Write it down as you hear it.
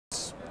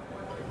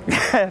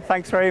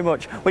Thanks very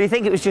much. Well, you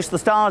think it was just the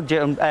stars of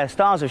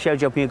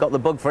Showjumping who got the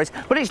bug for it,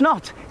 but it's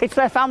not. It's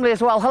their family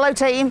as well. Hello,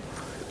 team.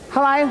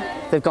 Hello.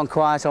 They've gone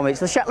quiet on me. It's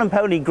the Shetland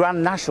Pony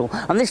Grand National,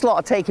 and this lot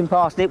are taking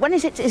part in it. When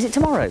is it? Is it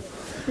tomorrow?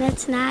 No,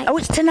 tonight. Oh,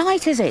 it's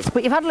tonight, is it?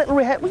 But you've had a little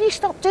rehearsal. Will you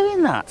stop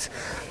doing that?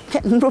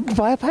 Getting rubbed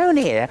by a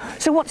pony here.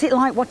 So what's it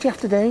like? What do you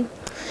have to do?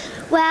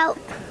 Well,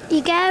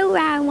 you go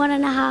around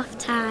 1.5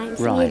 times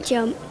and you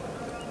jump.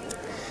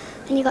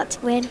 And you got to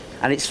win.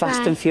 And it's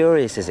fast and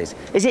furious, is it?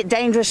 Is it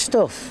dangerous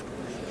stuff?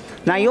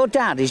 Now, your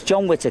dad is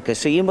John Whittaker,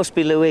 so you must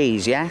be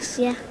Louise, yes?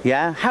 Yeah.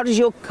 Yeah? How does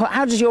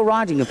your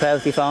riding compare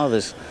with your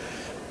father's?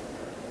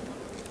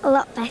 A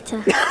lot better.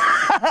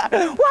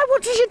 Why?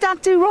 What does your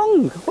dad do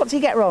wrong? What did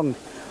he get wrong?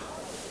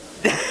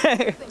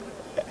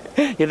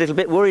 You're a little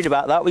bit worried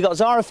about that. We got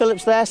Zara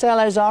Phillips there. Say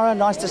hello, Zara.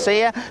 Nice to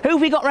see you. Who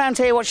have we got round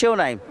here? What's your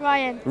name?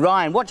 Ryan.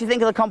 Ryan. What do you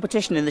think of the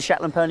competition in the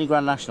Shetland Pony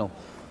Grand National?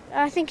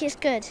 I think it's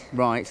good.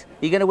 Right.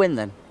 Are you going to win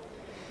then?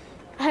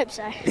 I hope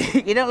so.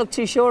 You don't look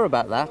too sure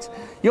about that.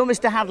 You're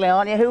Mr. Hadley,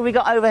 aren't you? Who have we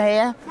got over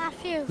here?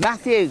 Matthew.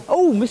 Matthew.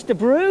 Oh, Mr.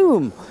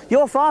 Broom.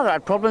 Your father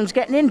had problems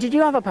getting in. Did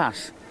you have a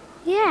pass?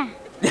 Yeah.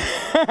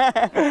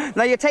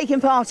 Now, you're taking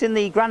part in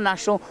the Grand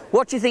National.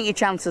 What do you think your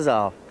chances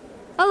are?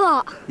 A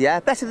lot. Yeah?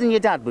 Better than your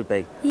dad would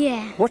be?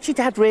 Yeah. What's your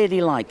dad really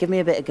like? Give me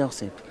a bit of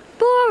gossip.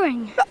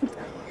 Boring.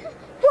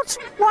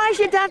 Why is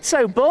your dad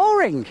so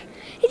boring?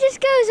 He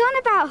just goes on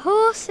about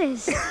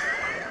horses.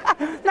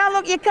 Now,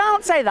 look, you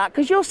can't say that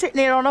because you're sitting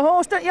here on a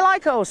horse. Don't you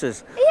like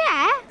horses?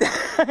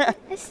 Yeah.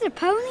 This is a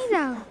pony,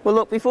 though. Well,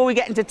 look, before we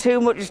get into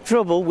too much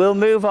trouble, we'll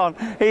move on.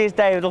 Here's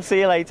David. I'll see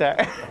you later.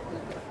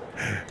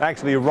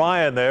 Actually,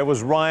 Ryan there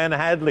was Ryan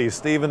Hadley,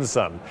 Stephen's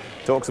son.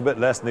 Talks a bit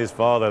less than his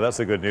father. That's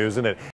the good news, isn't it?